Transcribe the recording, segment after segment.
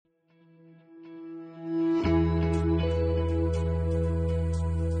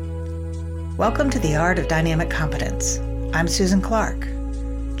Welcome to the Art of Dynamic Competence. I'm Susan Clark.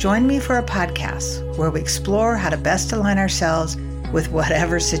 Join me for a podcast where we explore how to best align ourselves with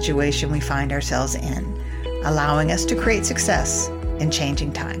whatever situation we find ourselves in, allowing us to create success in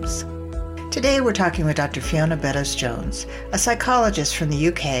changing times. Today we're talking with Dr. Fiona Beddoes-Jones, a psychologist from the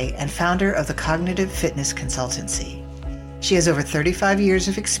UK and founder of the Cognitive Fitness Consultancy. She has over 35 years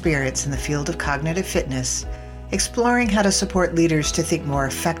of experience in the field of cognitive fitness, exploring how to support leaders to think more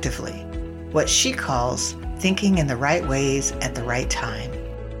effectively, what she calls thinking in the right ways at the right time.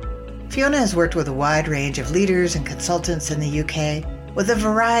 Fiona has worked with a wide range of leaders and consultants in the UK with a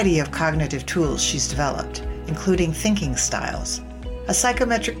variety of cognitive tools she's developed, including thinking styles, a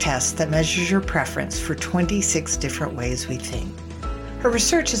psychometric test that measures your preference for 26 different ways we think. Her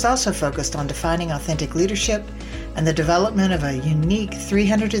research is also focused on defining authentic leadership and the development of a unique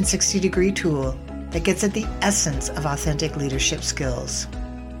 360-degree tool that gets at the essence of authentic leadership skills.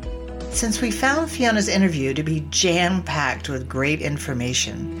 Since we found Fiona's interview to be jam-packed with great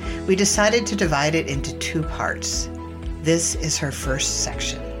information, we decided to divide it into two parts. This is her first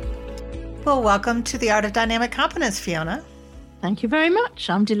section. Well, welcome to the Art of Dynamic Competence, Fiona. Thank you very much.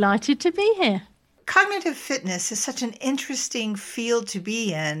 I'm delighted to be here. Cognitive fitness is such an interesting field to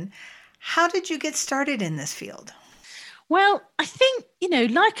be in. How did you get started in this field? Well, I think,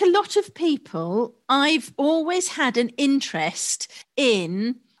 like a lot of people, I've always had an interest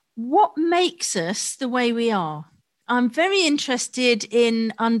in what makes us the way we are. I'm very interested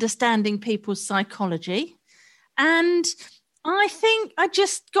in understanding people's psychology. And I think I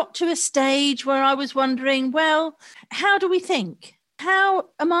just got to a stage where I was wondering, well, how do we think? How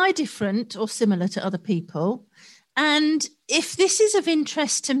am I different or similar to other people? And if this is of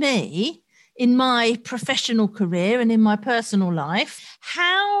interest to me, in my professional career and in my personal life,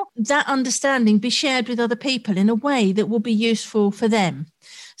 how that understanding be shared with other people in a way that will be useful for them.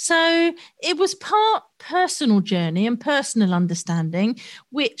 So it was part personal journey and personal understanding,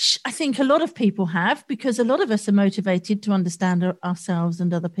 which I think a lot of people have because a lot of us are motivated to understand ourselves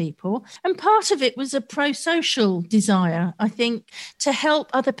and other people. And part of it was a pro-social desire, I think, to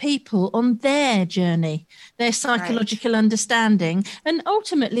help other people on their journey, their psychological understanding, and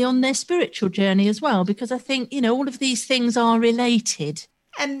ultimately on their spiritual journey as well, because I think, all of these things are related.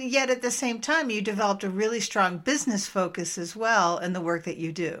 And yet at the same time, you developed a really strong business focus as well in the work that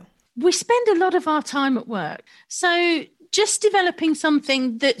you do. We spend a lot of our time at work. So just developing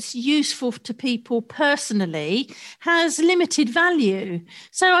something that's useful to people personally has limited value.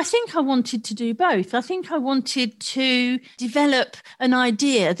 So I think I wanted to do both. I think I wanted to develop an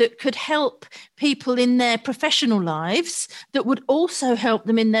idea that could help people in their professional lives, that would also help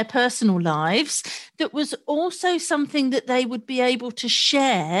them in their personal lives, that was also something that they would be able to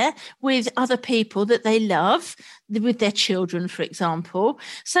share with other people that they love, with their children, for example.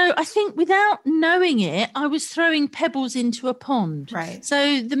 So I think without knowing it, I was throwing pebbles into a pond. Right.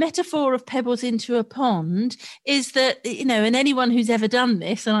 So the metaphor of pebbles into a pond is that, and anyone who's ever done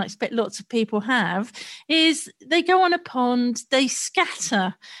this, and I expect lots of people have, is they go on a pond, they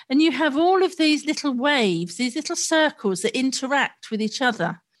scatter, and you have all of these little waves, these little circles that interact with each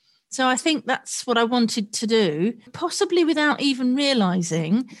other. So I think that's what I wanted to do, possibly without even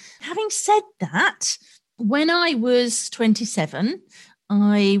realizing. Having said that, when I was 27,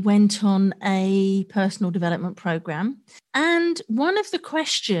 I went on a personal development program. And one of the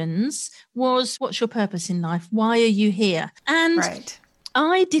questions was, what's your purpose in life? Why are you here? And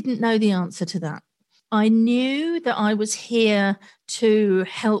I didn't know the answer to that. I knew that I was here to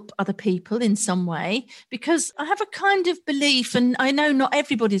help other people in some way because I have a kind of belief, and I know not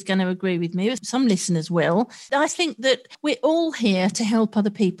everybody's going to agree with me, some listeners will. I think that we're all here to help other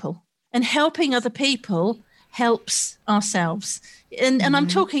people, and helping other people helps ourselves. And I'm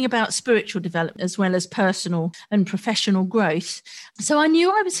talking about spiritual development as well as personal and professional growth. So I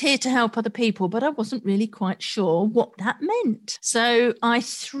knew I was here to help other people, but I wasn't really quite sure what that meant. So I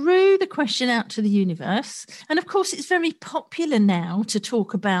threw the question out to the universe. And of course, it's very popular now to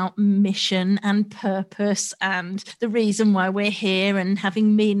talk about mission and purpose and the reason why we're here and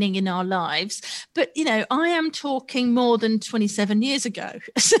having meaning in our lives. But, I am talking more than 27 years ago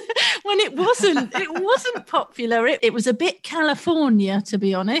when it wasn't popular. It was a bit California, to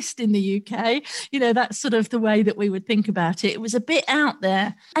be honest, in the UK. That's sort of the way that we would think about it. It was a bit out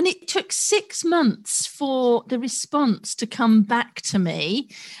there. And it took 6 months for the response to come back to me.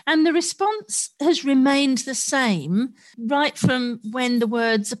 And the response has remained the same right from when the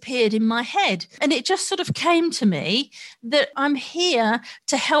words appeared in my head. And it just sort of came to me that I'm here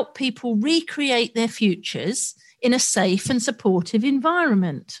to help people recreate their futures in a safe and supportive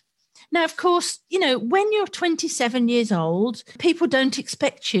environment. Now, of course, when you're 27 years old, people don't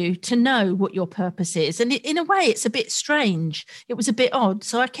expect you to know what your purpose is. And in a way, it's a bit strange. It was a bit odd.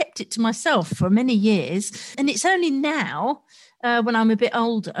 So I kept it to myself for many years. And it's only now, when I'm a bit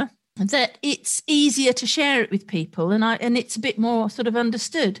older, that it's easier to share it with people, and it's a bit more sort of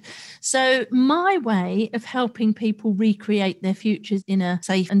understood. So my way of helping people recreate their futures in a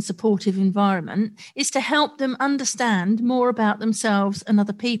safe and supportive environment is to help them understand more about themselves and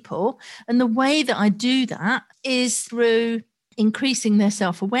other people. And the way that I do that is through increasing their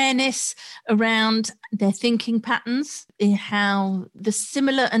self-awareness around their thinking patterns, how the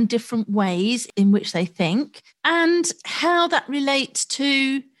similar and different ways in which they think, and how that relates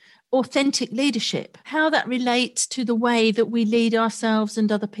to authentic leadership, how that relates to the way that we lead ourselves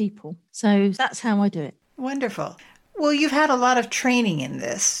and other people. So that's how I do it. Wonderful. Well, you've had a lot of training in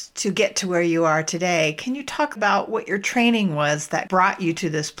this to get to where you are today. Can you talk about what your training was that brought you to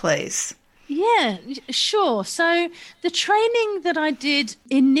this place? Yeah, sure. So the training that I did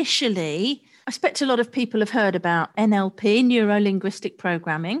initially, I expect a lot of people have heard about NLP, Neuro-Linguistic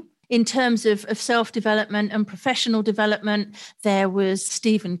Programming. In terms of self-development and professional development, there was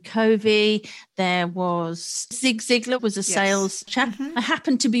Stephen Covey, there was Zig Ziglar was a sales chap. Mm-hmm. I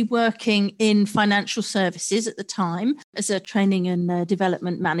happened to be working in financial services at the time as a training and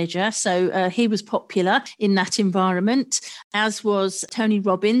development manager. So he was popular in that environment, as was Tony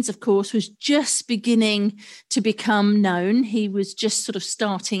Robbins, of course, was just beginning to become known. He was just sort of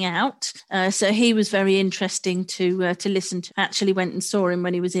starting out. So he was very interesting to listen to. Actually went and saw him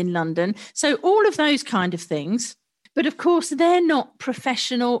when he was in London. So all of those kind of things. But of course, they're not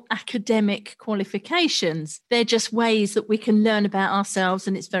professional academic qualifications. They're just ways that we can learn about ourselves,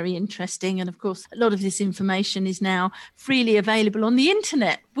 and it's very interesting. And of course, a lot of this information is now freely available on the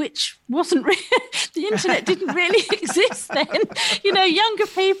internet, which wasn't really, the internet didn't really exist then. Younger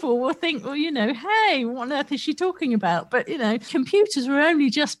people will think, well, hey, what on earth is she talking about? But, computers were only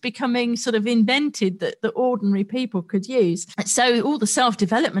just becoming sort of invented that ordinary people could use. So all the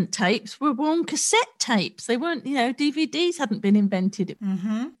self-development tapes were on cassette tapes. They weren't, DVDs hadn't been invented.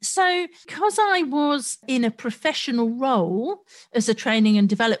 Mm-hmm. So because I was in a professional role as a training and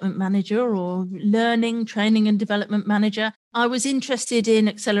development manager or learning, training and development manager, I was interested in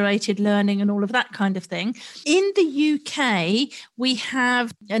accelerated learning and all of that kind of thing. In the UK, we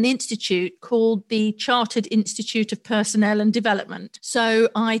have an institute called the Chartered Institute of Personnel and Development. So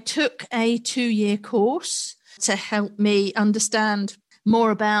I took a 2-year course to help me understand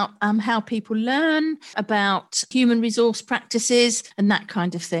more about how people learn, about human resource practices and that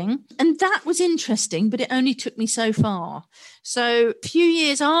kind of thing. And that was interesting, but it only took me so far. So a few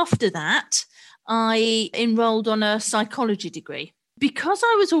years after that, I enrolled on a psychology degree. Because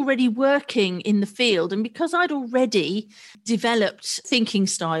I was already working in the field and because I'd already developed thinking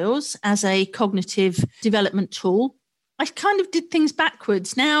styles as a cognitive development tool, I kind of did things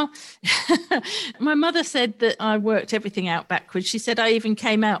backwards. Now, my mother said that I worked everything out backwards. She said I even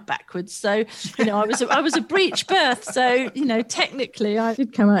came out backwards. So, I was a breech birth. So, technically I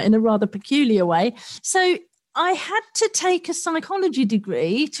did come out in a rather peculiar way. So I had to take a psychology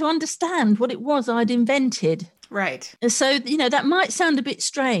degree to understand what it was I'd invented. Right. So, that might sound a bit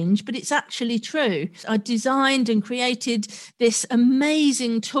strange, but it's actually true. I designed and created this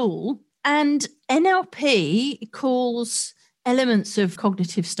amazing tool. And NLP calls elements of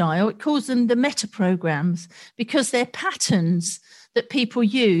cognitive style, it calls them the meta programs because they're patterns that people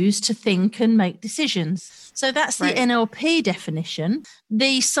use to think and make decisions. So that's the NLP definition.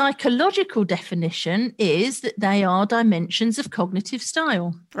 The psychological definition is that they are dimensions of cognitive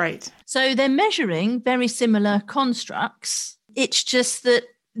style. Right. So they're measuring very similar constructs. It's just that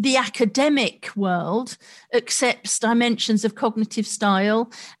the academic world accepts dimensions of cognitive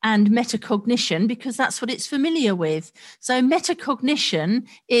style and metacognition because that's what it's familiar with. So metacognition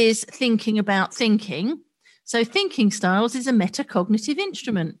is thinking about thinking. So thinking styles is a metacognitive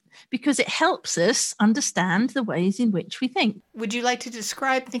instrument because it helps us understand the ways in which we think. Would you like to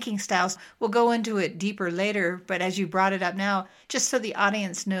describe thinking styles? We'll go into it deeper later, but as you brought it up now, just so the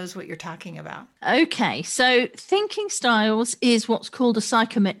audience knows what you're talking about. Okay, so thinking styles is what's called a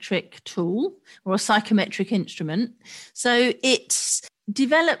psychometric tool or a psychometric instrument. So it's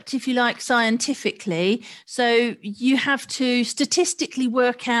developed, if you like, scientifically. So you have to statistically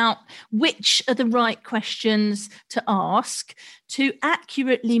work out which are the right questions to ask to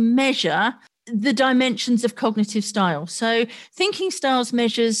accurately measure the dimensions of cognitive style. So thinking styles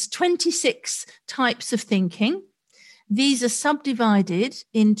measures 26 types of thinking. These are subdivided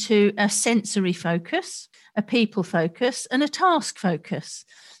into a sensory focus, a people focus, and a task focus.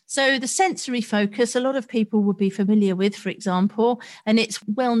 So the sensory focus, a lot of people would be familiar with, for example, and it's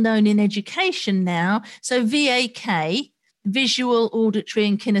well known in education now. So VAK, visual, auditory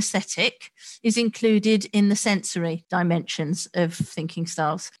and kinesthetic, is included in the sensory dimensions of thinking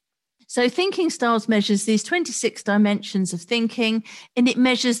styles. So thinking styles measures these 26 dimensions of thinking, and it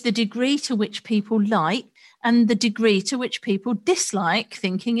measures the degree to which people like and the degree to which people dislike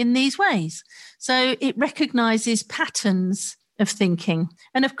thinking in these ways. So it recognizes patterns of thinking.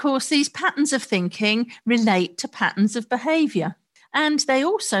 And of course, these patterns of thinking relate to patterns of behavior. And they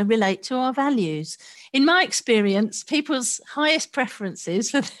also relate to our values. In my experience, people's highest preferences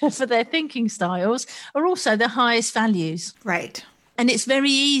for their thinking styles are also their highest values. Right. And it's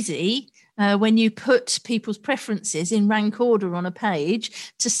very easy when you put people's preferences in rank order on a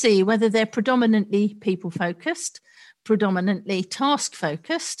page to see whether they're predominantly people-focused, predominantly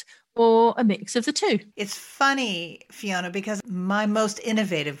task-focused, or a mix of the two. It's funny, Fiona, because my most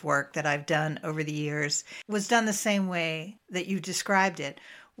innovative work that I've done over the years was done the same way that you described it,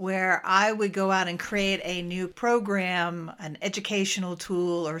 where I would go out and create a new program, an educational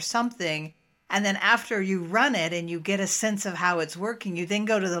tool or something. And then after you run it and you get a sense of how it's working, you then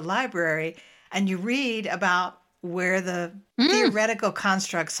go to the library and you read about where the theoretical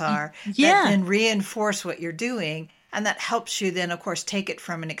constructs are that then reinforce what you're doing. And that helps you then, of course, take it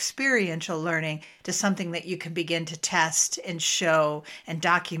from an experiential learning to something that you can begin to test and show and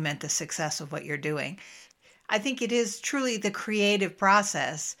document the success of what you're doing. I think it is truly the creative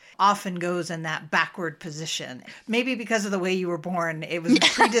process often goes in that backward position. Maybe because of the way you were born, it was a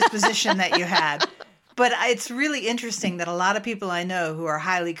predisposition that you had. But it's really interesting that a lot of people I know who are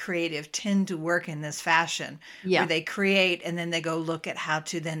highly creative tend to work in this fashion, where they create and then they go look at how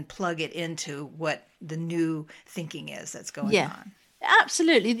to then plug it into what the new thinking is that's going on.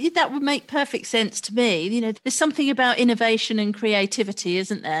 Absolutely. That would make perfect sense to me. You know, there's something about innovation and creativity,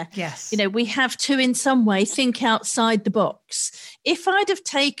 isn't there? Yes. You know, we have to, in some way, think outside the box. If I'd have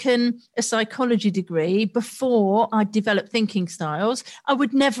taken a psychology degree before I developed thinking styles, I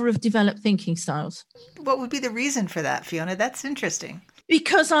would never have developed thinking styles. What would be the reason for that, Fiona? That's interesting.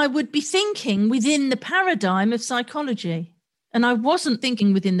 Because I would be thinking within the paradigm of psychology. And I wasn't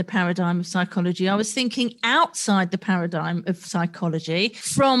thinking within the paradigm of psychology. I was thinking outside the paradigm of psychology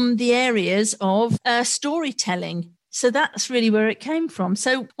from the areas of storytelling. So that's really where it came from.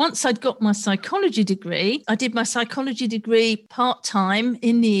 So once I'd got my psychology degree, I did my psychology degree part-time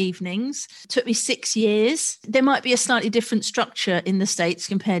in the evenings. It took me 6 years. There might be a slightly different structure in the States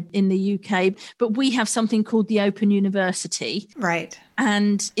compared in the UK, but we have something called the Open University. Right.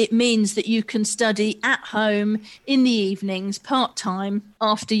 And it means that you can study at home in the evenings, part-time,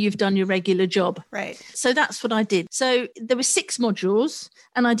 after you've done your regular job. Right. So that's what I did. So there were 6 modules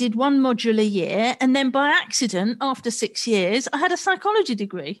and I did 1 module a year. And then by accident, after 6 years, I had a psychology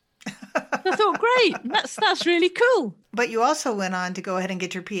degree. I thought, great, that's really cool. But you also went on to go ahead and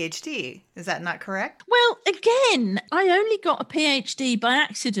get your PhD. Is that not correct? Well, again, I only got a PhD by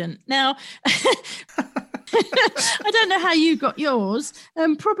accident. Now, I don't know how you got yours.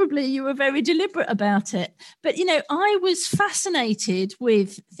 Probably you were very deliberate about it. But, you know, I was fascinated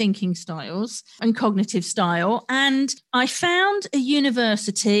with thinking styles and cognitive style. And I found a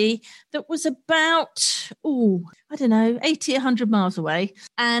university that was about, 80, 100 miles away.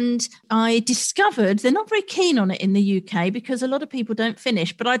 And I discovered, they're not very keen on it in the UK because a lot of people don't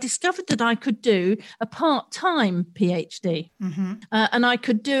finish, but I discovered that I could do a part-time PhD. Mm-hmm. And I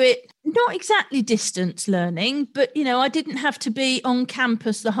could do it not exactly distance learning, but, you know, I didn't have to be on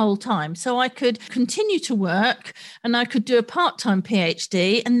campus the whole time. So I could continue to work and I could do a part-time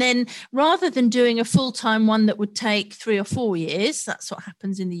PhD. And then rather than doing a full-time one that would take 3 or 4 years, that's what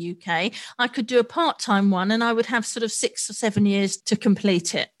happens in the UK, I could do a part-time one and I would have sort of 6 or 7 years to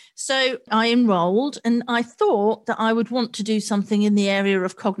complete it. So I enrolled and I thought that I would want to do something in the area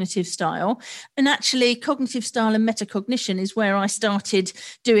of cognitive style. And actually cognitive style and metacognition is where I started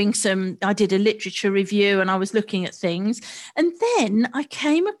doing I did a literature review and I was looking at things. And then I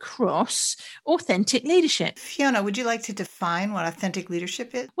came across authentic leadership. Fiona, would you like to define what authentic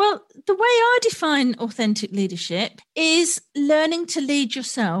leadership is? Well, the way I define authentic leadership is learning to lead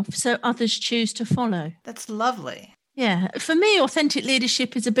yourself so others choose to follow. That's lovely. Yeah, for me, authentic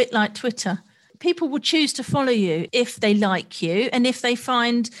leadership is a bit like Twitter. People will choose to follow you if they like you and if they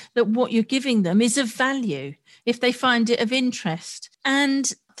find that what you're giving them is of value, if they find it of interest. And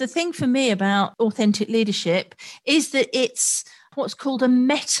the thing for me about authentic leadership is that it's what's called a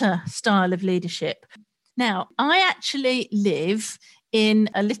meta style of leadership. Now, I actually live in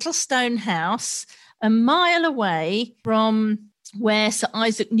a little stone house a mile away from where Sir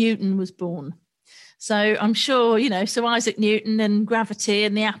Isaac Newton was born. So I'm sure, so Isaac Newton and gravity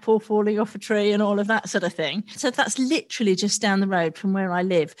and the apple falling off a tree and all of that sort of thing. So that's literally just down the road from where I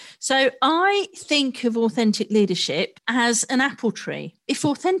live. So I think of authentic leadership as an apple tree. If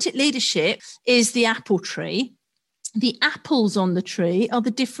authentic leadership is the apple tree, the apples on the tree are the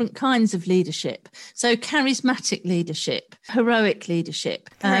different kinds of leadership. So charismatic leadership, heroic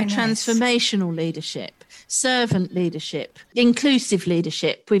leadership, transformational leadership, servant leadership, inclusive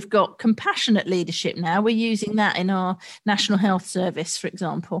leadership. We've got compassionate leadership now. We're using that in our National Health Service, for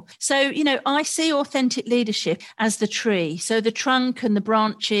example. So, I see authentic leadership as the tree. So the trunk and the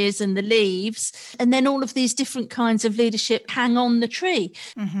branches and the leaves, and then all of these different kinds of leadership hang on the tree.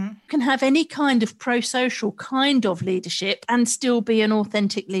 Mm-hmm. You can have any kind of pro-social kind of leadership and still be an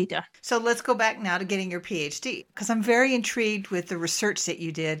authentic leader. So let's go back now to getting your PhD, because I'm very intrigued with the research that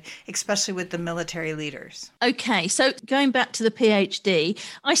you did, especially with the military leaders. Okay, so going back to the PhD,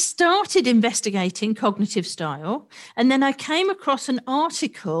 I started investigating cognitive style, and then I came across an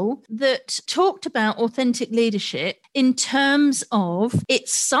article that talked about authentic leadership in terms of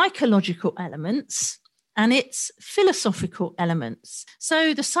its psychological elements and its philosophical elements.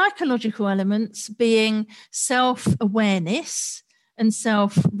 So the psychological elements being self-awareness and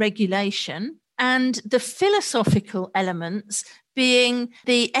self-regulation, and the philosophical elements being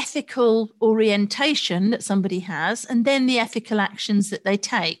the ethical orientation that somebody has, and then the ethical actions that they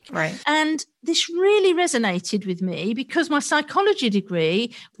take. Right. And this really resonated with me because my psychology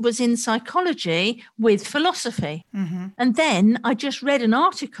degree was in psychology with philosophy. Mm-hmm. And then I just read an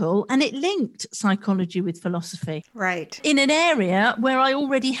article and it linked psychology with philosophy. Right. In an area where I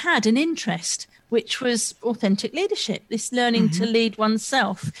already had an interest, which was authentic leadership, this learning to lead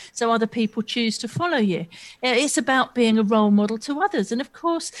oneself so other people choose to follow you. It's about being a role model to others. And of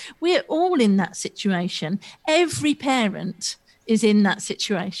course, we're all in that situation. Every parent is in that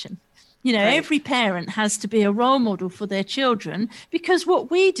situation. Right. Every parent has to be a role model for their children, because what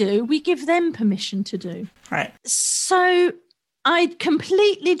we do, we give them permission to do. Right. So I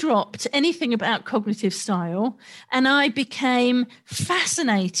completely dropped anything about cognitive style, and I became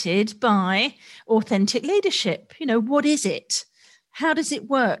fascinated by authentic leadership. What is it? How does it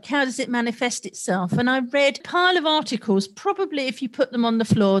work? How does it manifest itself? And I read a pile of articles. Probably if you put them on the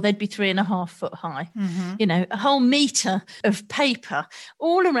floor, they'd be 3.5 foot high. Mm-hmm. A whole meter of paper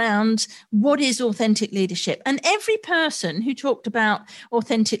all around what is authentic leadership. And every person who talked about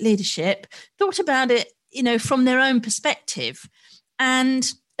authentic leadership thought about it, from their own perspective.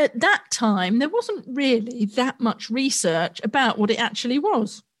 And at that time, there wasn't really that much research about what it actually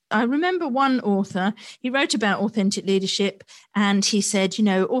was. I remember one author, he wrote about authentic leadership, and he said,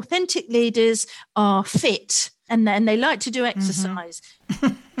 authentic leaders are fit and they like to do exercise.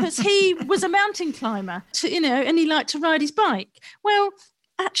 Because he was a mountain climber, and he liked to ride his bike. Well,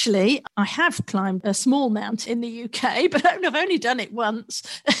 actually, I have climbed a small mountain in the UK, but I've only done it once.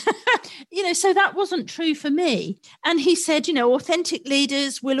 So that wasn't true for me. And he said, authentic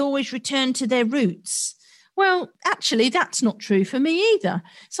leaders will always return to their roots. Well, actually, that's not true for me either.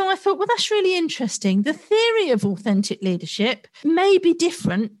 So I thought, well, that's really interesting. The theory of authentic leadership may be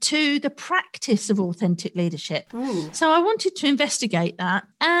different to the practice of authentic leadership. Ooh. So I wanted to investigate that.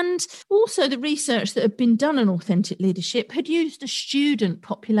 And also the research that had been done on authentic leadership had used a student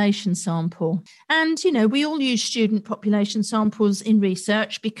population sample. And, we all use student population samples in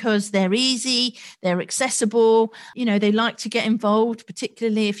research because they're easy, they're accessible, they like to get involved,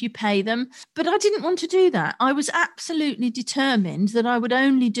 particularly if you pay them. But I didn't want to do that. I was absolutely determined that I would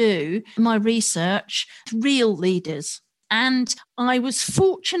only do my research with real leaders. And I was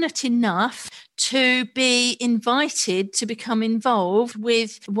fortunate enough to be invited to become involved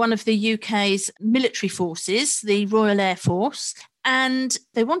with one of the UK's military forces, the Royal Air Force. And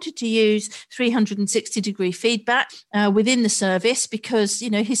they wanted to use 360-degree feedback within the service because,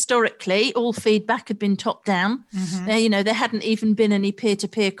 historically, all feedback had been top down. Mm-hmm. There hadn't even been any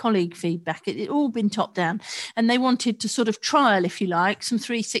peer-to-peer colleague feedback. It had all been top down. And they wanted to sort of trial, if you like, some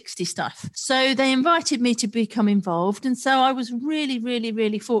 360 stuff. So they invited me to become involved. And so I was really, really,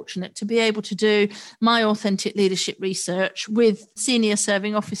 really fortunate to be able to do my authentic leadership research with senior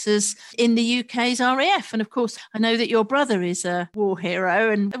serving officers in the UK's RAF. And of course, I know that your brother is a war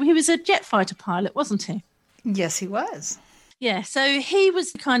hero, and he was a jet fighter pilot, wasn't he? Yes, he was. Yeah, so he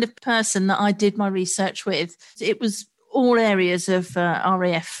was the kind of person that I did my research with. It was all areas of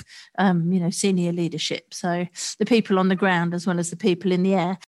RAF, senior leadership. So the people on the ground as well as the people in the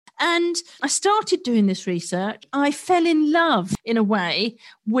air. And I started doing this research. I fell in love, in a way,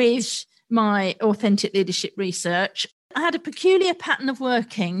 with my authentic leadership research. I had a peculiar pattern of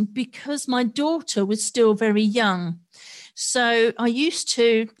working because my daughter was still very young. So I used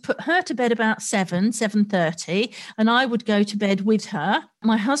to put her to bed about 7:30, and I would go to bed with her.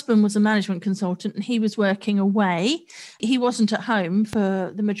 My husband was a management consultant and he was working away. He wasn't at home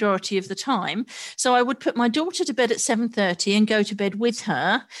for the majority of the time. So I would put my daughter to bed at 7:30 and go to bed with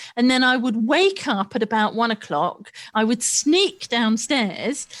her. And then I would wake up at about 1:00. I would sneak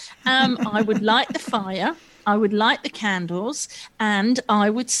downstairs. I would light the fire. I would light the candles, and I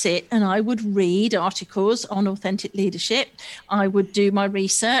would sit and I would read articles on authentic leadership. I would do my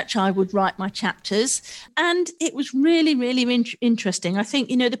research. I would write my chapters. And it was really, really interesting. I think,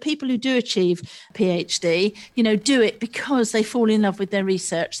 the people who do achieve a PhD, do it because they fall in love with their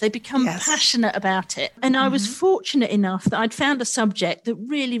research. They become passionate about it. And I was fortunate enough that I'd found a subject that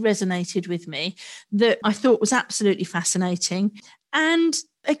really resonated with me, that I thought was absolutely fascinating. And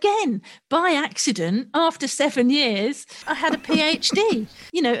again, by accident, after 7 years, I had a PhD,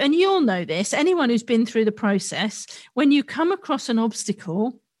 and you'll know this. Anyone who's been through the process, when you come across an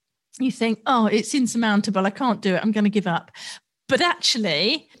obstacle, you think, oh, it's insurmountable. I can't do it. I'm going to give up. But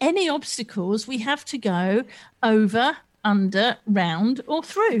actually, any obstacles we have to go over, under, round, or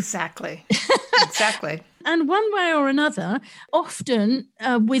through. Exactly. Exactly. And one way or another, often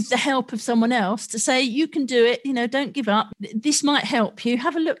with the help of someone else, to say, you can do it, don't give up. This might help you.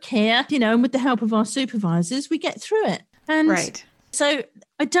 Have a look here, and with the help of our supervisors, we get through it. And right. So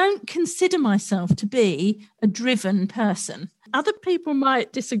I don't consider myself to be a driven person. Other people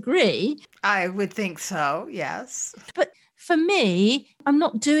might disagree. I would think so, yes. But for me, I'm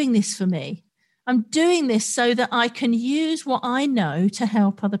not doing this for me. I'm doing this so that I can use what I know to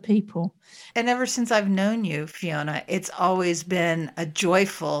help other people. And ever since I've known you, Fiona, it's always been a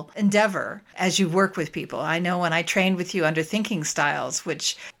joyful endeavor as you work with people. I know when I trained with you under Thinking Styles,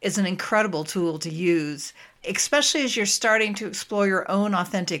 which is an incredible tool to use, especially as you're starting to explore your own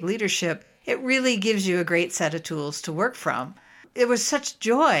authentic leadership, it really gives you a great set of tools to work from. It was such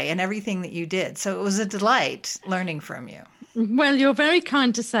joy in everything that you did. So it was a delight learning from you. Well, you're very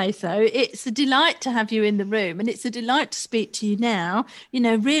kind to say so. It's a delight to have you in the room, and it's a delight to speak to you now,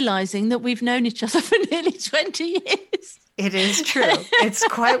 realizing that we've known each other for nearly 20 years. It is true. It's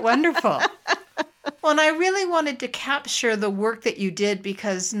quite wonderful. Well, and I really wanted to capture the work that you did,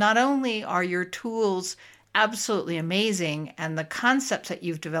 because not only are your tools absolutely amazing and the concepts that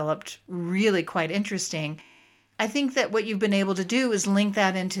you've developed really quite interesting, I think that what you've been able to do is link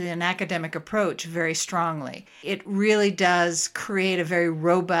that into an academic approach very strongly. It really does create a very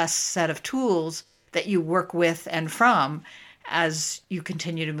robust set of tools that you work with and from as you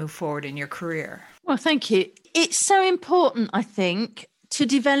continue to move forward in your career. Well, thank you. It's so important, I think, to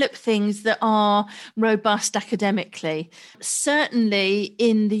develop things that are robust academically. Certainly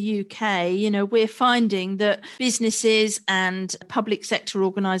in the UK, we're finding that businesses and public sector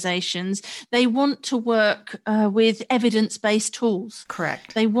organisations, they want to work with evidence-based tools.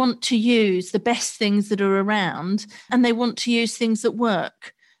 Correct. They want to use the best things that are around, and they want to use things that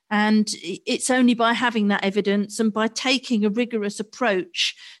work. And it's only by having that evidence and by taking a rigorous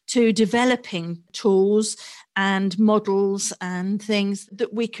approach to developing tools and models and things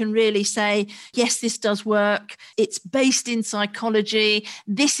that we can really say, yes, this does work. It's based in psychology.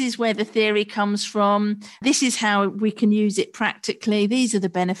 This is where the theory comes from. This is how we can use it practically. These are the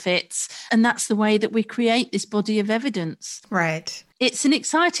benefits. And that's the way that we create this body of evidence. Right. It's an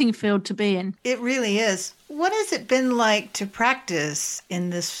exciting field to be in. It really is. What has it been like to practice in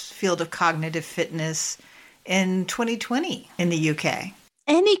this field of cognitive fitness in 2020 in the UK?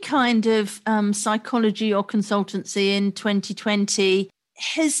 Any kind of psychology or consultancy in 2020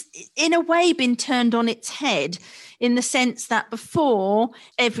 has, in a way, been turned on its head, in the sense that before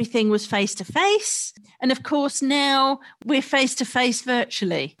everything was face-to-face. And of course, now we're face-to-face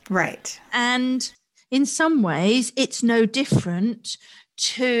virtually. Right. And in some ways, it's no different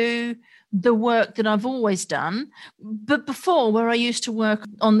to the work that I've always done. But before, where I used to work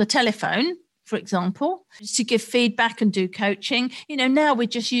on the telephone, for example, to give feedback and do coaching, now we're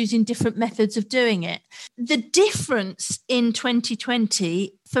just using different methods of doing it. The difference in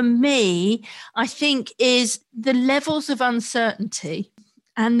 2020, for me, I think, is the levels of uncertainty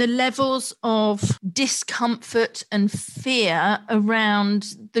and the levels of discomfort and fear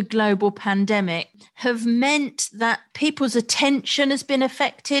around the global pandemic have meant that people's attention has been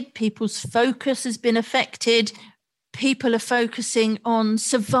affected, people's focus has been affected. People are focusing on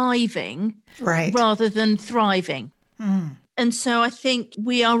surviving rather than thriving. And so I think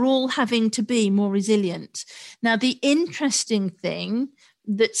we are all having to be more resilient. Now, the interesting thing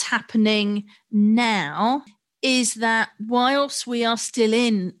that's happening now is that whilst we are still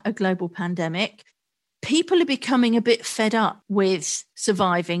in a global pandemic, people are becoming a bit fed up with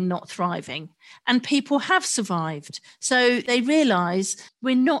surviving, not thriving. And people have survived. So they realize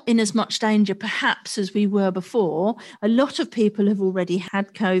we're not in as much danger perhaps as we were before. A lot of people have already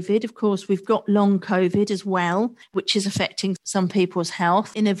had COVID. Of course, we've got long COVID as well, which is affecting some people's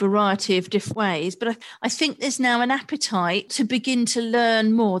health in a variety of different ways. But I think there's now an appetite to begin to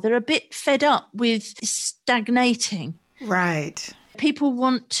learn more. They're a bit fed up with stagnating. Right. People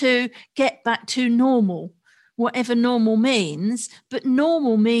want to get back to normal, whatever normal means, but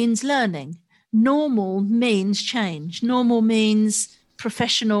normal means learning. Normal means change. Normal means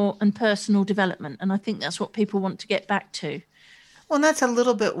professional and personal development. And I think that's what people want to get back to. Well, and that's a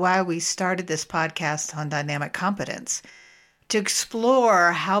little bit why we started this podcast on dynamic competence, to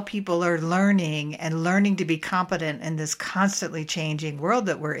explore how people are learning and learning to be competent in this constantly changing world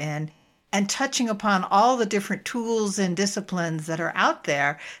that we're in, and touching upon all the different tools and disciplines that are out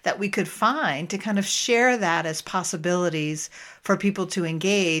there that we could find to kind of share that as possibilities for people to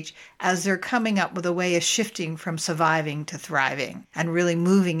engage as they're coming up with a way of shifting from surviving to thriving and really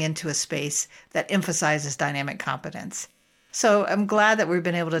moving into a space that emphasizes dynamic competence. So I'm glad that we've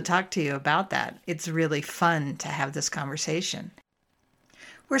been able to talk to you about that. It's really fun to have this conversation.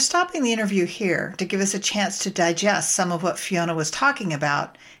 We're stopping the interview here to give us a chance to digest some of what Fiona was talking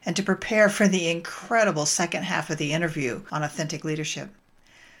about and to prepare for the incredible second half of the interview on authentic leadership.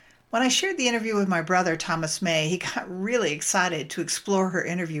 When I shared the interview with my brother, Thomas May, he got really excited to explore her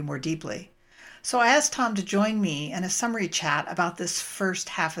interview more deeply. So I asked Tom to join me in a summary chat about this first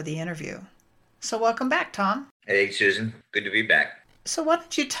half of the interview. So welcome back, Tom. Hey, Susan. Good to be back. So why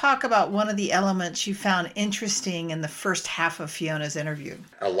don't you talk about one of the elements you found interesting in the first half of Fiona's interview?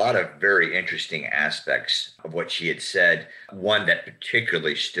 A lot of very interesting aspects of what she had said. One that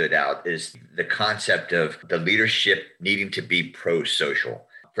particularly stood out is the concept of the leadership needing to be pro-social.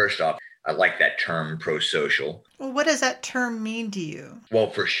 First off, I like that term, pro-social. Well, what does that term mean to you? Well,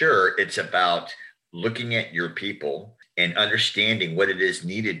 for sure, it's about looking at your people and understanding what it is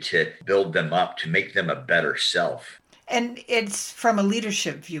needed to build them up, to make them a better self. And it's from a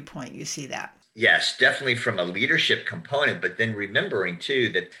leadership viewpoint, you see that. Yes, definitely from a leadership component, but then remembering too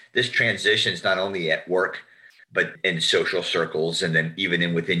that this transition is not only at work, but in social circles and then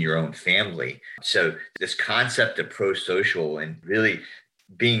even within your own family. So this concept of pro-social and really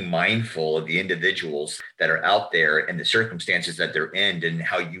being mindful of the individuals that are out there and the circumstances that they're in and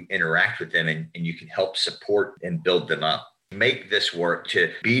how you interact with them and you can help support and build them up. Make this work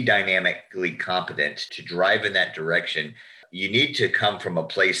to be dynamically competent, to drive in that direction. You need to come from a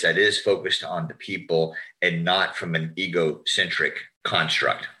place that is focused on the people and not from an egocentric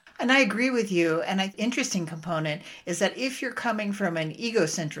construct. And I agree with you. And an interesting component is that if you're coming from an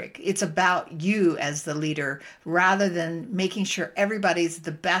egocentric, it's about you as the leader rather than making sure everybody's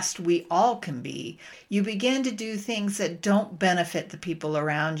the best we all can be. You begin to do things that don't benefit the people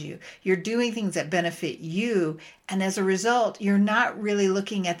around you. You're doing things that benefit you. And as a result, you're not really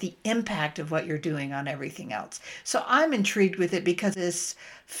looking at the impact of what you're doing on everything else. So I'm intrigued with it because this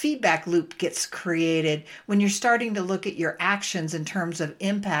feedback loop gets created when you're starting to look at your actions in terms of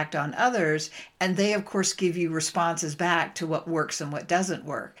impact on others. And they, of course, give you responses back to what works and what doesn't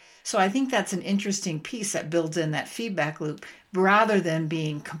work. So I think that's an interesting piece that builds in that feedback loop rather than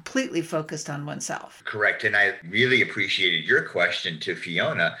being completely focused on oneself. Correct. And I really appreciated your question to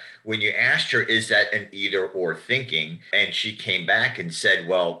Fiona when you asked her, is that an either or thinking? And she came back and said,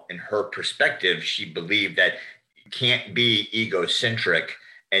 well, in her perspective, she believed that you can't be egocentric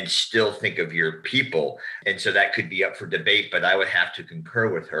and still think of your people. And so that could be up for debate, but I would have to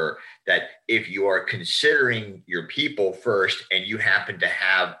concur with her that if you are considering your people first and you happen to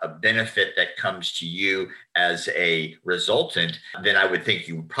have a benefit that comes to you as a resultant, then I would think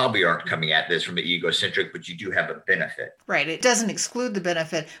you probably aren't coming at this from an egocentric, but you do have a benefit. Right. It doesn't exclude the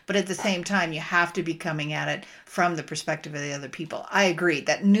benefit, but at the same time, you have to be coming at it from the perspective of the other people. I agree.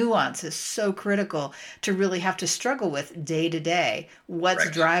 That nuance is so critical to really have to struggle with day to day. What's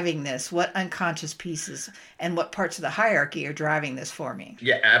Right. driving this? What unconscious pieces and what parts of the hierarchy are driving this for me?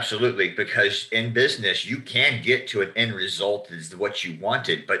 Yeah, absolutely. Because in business, you can get to an end result as what you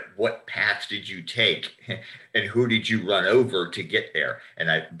wanted, but what path did you take and who did you run over to get there? And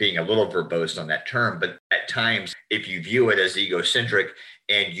I'm being a little verbose on that term, but at times, if you view it as egocentric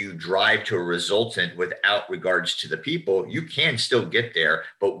and you drive to a resultant without regards to the people, you can still get there.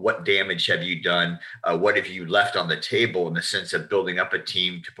 But what damage have you done? What have you left on the table in the sense of building up a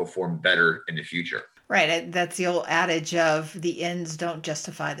team to perform better in the future? Right. That's the old adage of the ends don't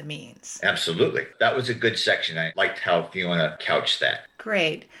justify the means. Absolutely. That was a good section. I liked how Fiona couched that.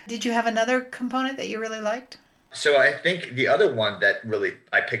 Great. Did you have another component that you really liked? So I think the other one that really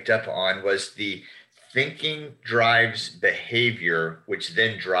I picked up on was the thinking drives behavior, which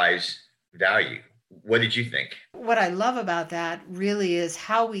then drives value. What did you think? What I love about that really is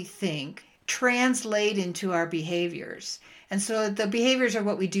how we think translate into our behaviors. And so the behaviors are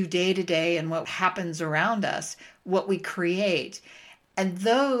what we do day to day and what happens around us, what we create. And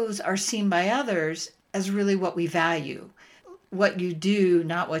those are seen by others as really what we value. What you do,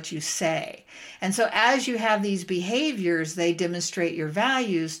 not what you say. And so as you have these behaviors, they demonstrate your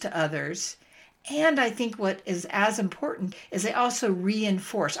values to others. And I think what is as important is they also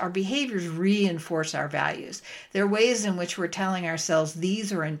reinforce, our behaviors reinforce our values. They're ways in which we're telling ourselves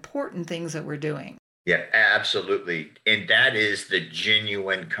these are important things that we're doing. Yeah, absolutely. And that is the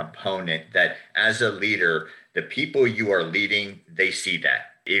genuine component that as a leader, the people you are leading, they see that.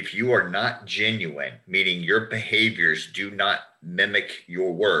 If you are not genuine, meaning your behaviors do not mimic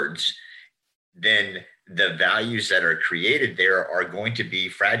your words, then the values that are created there are going to be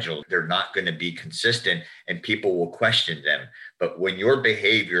fragile. They're not going to be consistent and people will question them. But when your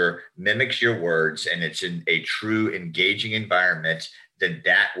behavior mimics your words and it's in a true engaging environment, then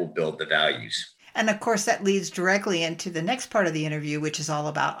that will build the values. And of course, that leads directly into the next part of the interview, which is all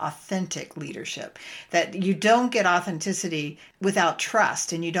about authentic leadership. That you don't get authenticity without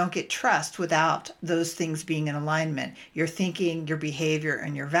trust, and you don't get trust without those things being in alignment. Your thinking, your behavior,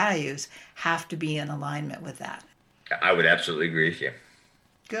 and your values have to be in alignment with that. I would absolutely agree with you.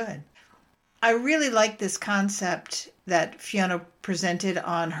 Good. I really like this concept that Fiona presented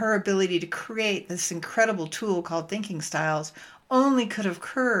on her ability to create this incredible tool called Thinking Styles. Only could have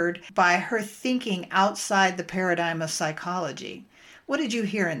occurred by her thinking outside the paradigm of psychology. What did you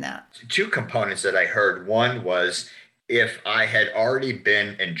hear in that? Two components that I heard. One was if I had already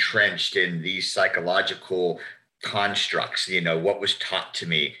been entrenched in these psychological constructs, what was taught to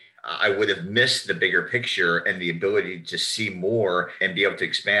me, I would have missed the bigger picture and the ability to see more and be able to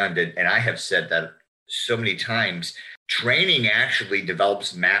expand it. And I have said that so many times. Training actually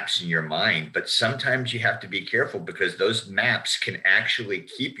develops maps in your mind, but sometimes you have to be careful because those maps can actually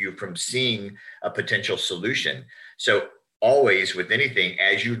keep you from seeing a potential solution. So always with anything,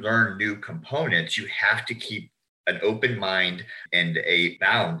 as you learn new components, you have to keep an open mind and a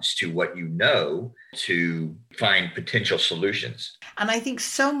balance to what you know to find potential solutions. And I think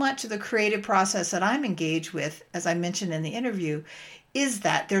so much of the creative process that I'm engaged with, as I mentioned in the interview, is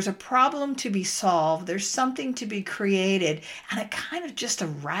that there's a problem to be solved, there's something to be created, and it kind of just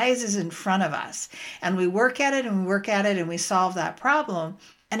arises in front of us. And we work at it and we work at it and we solve that problem.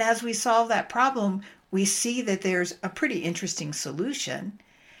 And as we solve that problem, we see that there's a pretty interesting solution.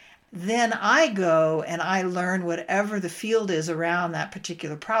 Then I go and I learn whatever the field is around that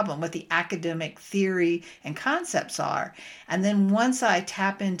particular problem, what the academic theory and concepts are. And then once I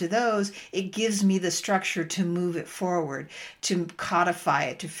tap into those, it gives me the structure to move it forward, to codify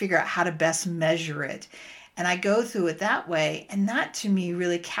it, to figure out how to best measure it. And I go through it that way. And that to me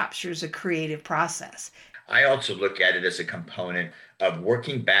really captures a creative process. I also look at it as a component of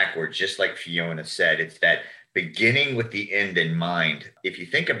working backwards, just like Fiona said. It's that beginning with the end in mind. If you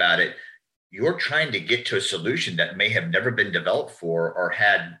think about it, you're trying to get to a solution that may have never been developed for or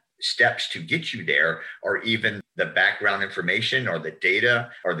had steps to get you there, or even the background information or the data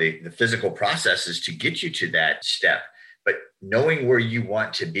or the physical processes to get you to that step. But knowing where you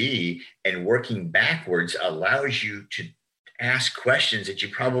want to be and working backwards allows you to ask questions that you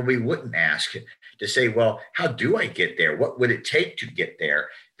probably wouldn't ask, to say, well, how do I get there? What would it take to get there?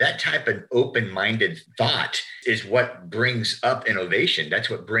 That type of open-minded thought is what brings up innovation. That's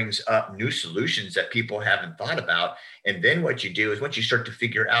what brings up new solutions that people haven't thought about. And then what you do is once you start to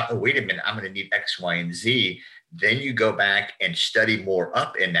figure out, oh, wait a minute, I'm going to need X, Y, and Z, then you go back and study more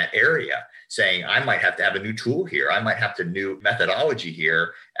up in that area, saying, I might have to have a new tool here. I might have to new methodology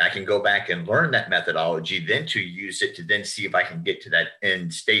here. And I can go back and learn that methodology, then to use it to then see if I can get to that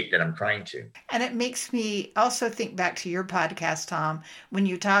end state that I'm trying to. And it makes me also think back to your podcast, Tom, when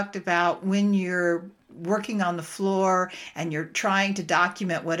you talked about when you're working on the floor and you're trying to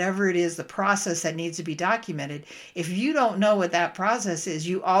document whatever it is, the process that needs to be documented. If you don't know what that process is,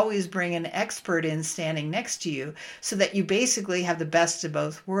 you always bring an expert in standing next to you so that you basically have the best of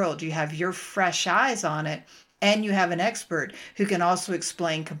both worlds. You have your fresh eyes on it, and you have an expert who can also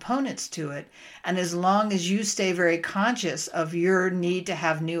explain components to it. And as long as you stay very conscious of your need to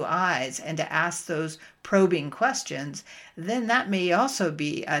have new eyes and to ask those probing questions, then that may also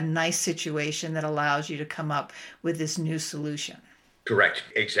be a nice situation that allows you to come up with this new solution. Correct.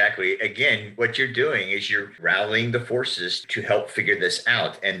 Exactly. Again, what you're doing is you're rallying the forces to help figure this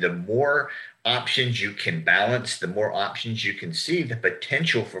out. And the more options you can balance, the more options you can see, the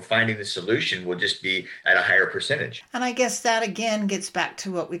potential for finding the solution will just be at a higher percentage. And I guess that again gets back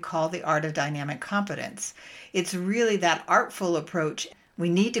to what we call the art of dynamic competence. It's really that artful approach. We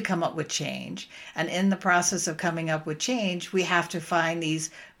need to come up with change. And in the process of coming up with change, we have to find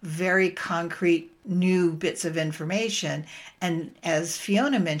these very concrete new bits of information. And as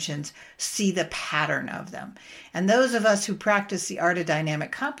Fiona mentions, see the pattern of them. And those of us who practice the art of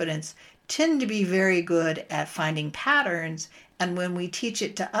dynamic competence tend to be very good at finding patterns. And when we teach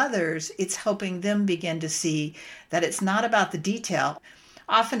it to others, it's helping them begin to see that it's not about the detail.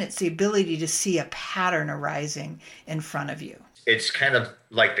 Often it's the ability to see a pattern arising in front of you. It's kind of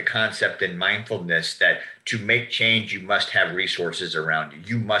like the concept in mindfulness that to make change, you must have resources around you.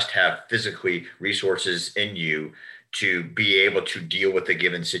 You must have physically resources in you to be able to deal with a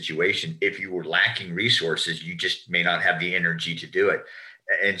given situation. If you were lacking resources, you just may not have the energy to do it.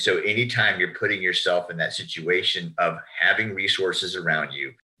 And so anytime you're putting yourself in that situation of having resources around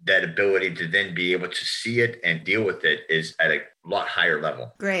you, that ability to then be able to see it and deal with it is at a lot higher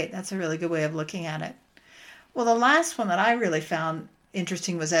level. Great. That's a really good way of looking at it. Well, the last one that I really found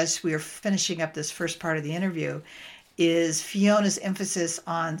interesting was, as we were finishing up this first part of the interview, is Fiona's emphasis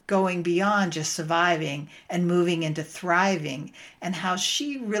on going beyond just surviving and moving into thriving, and how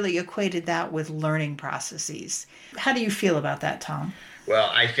she really equated that with learning processes. How do you feel about that, Tom? Well,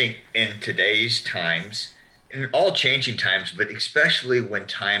 I think in today's times, in all changing times, but especially when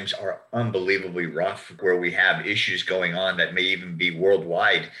times are unbelievably rough, where we have issues going on that may even be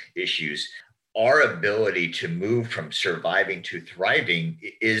worldwide issues, our ability to move from surviving to thriving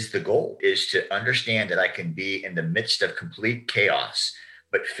is the goal, is to understand that I can be in the midst of complete chaos,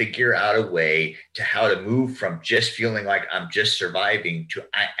 but figure out a way to how to move from just feeling like I'm just surviving to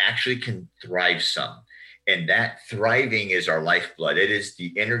I actually can thrive some. And that thriving is our lifeblood. It is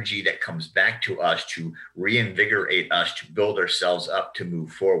the energy that comes back to us to reinvigorate us, to build ourselves up, to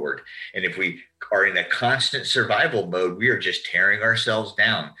move forward. And if we are in a constant survival mode, we are just tearing ourselves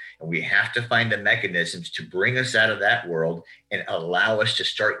down. And we have to find the mechanisms to bring us out of that world and allow us to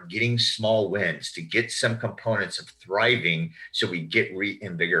start getting small wins, to get some components of thriving so we get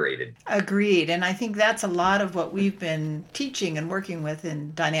reinvigorated. Agreed. And I think that's a lot of what we've been teaching and working with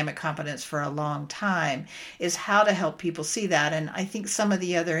in dynamic competence for a long time, is how to help people see that. And I think some of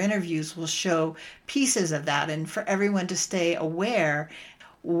the other interviews will show pieces of that, and for everyone to stay aware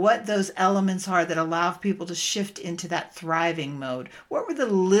what those elements are that allow people to shift into that thriving mode. What were the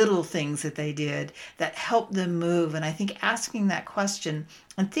little things that they did that helped them move? And I think asking that question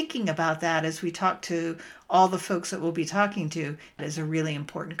and thinking about that as we talk to all the folks that we'll be talking to is a really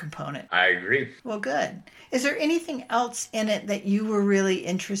important component. I agree. Well, good. Is there anything else in it that you were really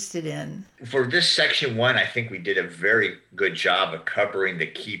interested in? For this section 1, I think we did a very good job of covering the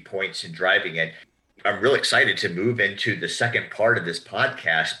key points and driving it. I'm really excited to move into the second part of this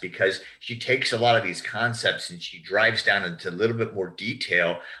podcast, because she takes a lot of these concepts and she drives down into a little bit more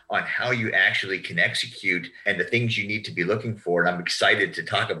detail on how you actually can execute and the things you need to be looking for. And I'm excited to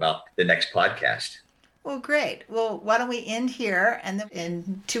talk about the next podcast. Well, great. Well, why don't we end here, and then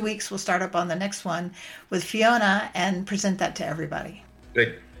in 2 weeks we'll start up on the next one with Fiona and present that to everybody.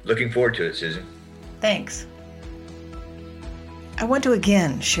 Good. Looking forward to it, Susan. Thanks. I want to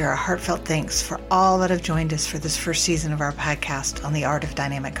again share a heartfelt thanks for all that have joined us for this first season of our podcast on the art of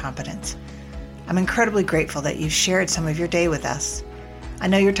dynamic competence. I'm incredibly grateful that you've shared some of your day with us. I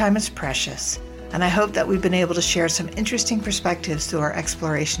know your time is precious, and I hope that we've been able to share some interesting perspectives through our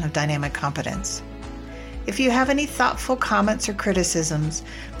exploration of dynamic competence. If you have any thoughtful comments or criticisms,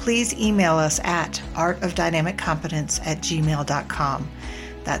 please email us at artofdynamiccompetence@gmail.com.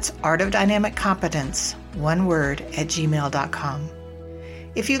 That's artofdynamiccompetence, one word, @gmail.com.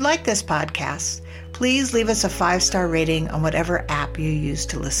 If you like this podcast, please leave us a 5-star rating on whatever app you use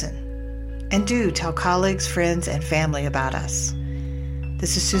to listen. And do tell colleagues, friends, and family about us.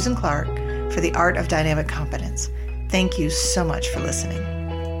 This is Susan Clark for the Art of Dynamic Competence. Thank you so much for listening.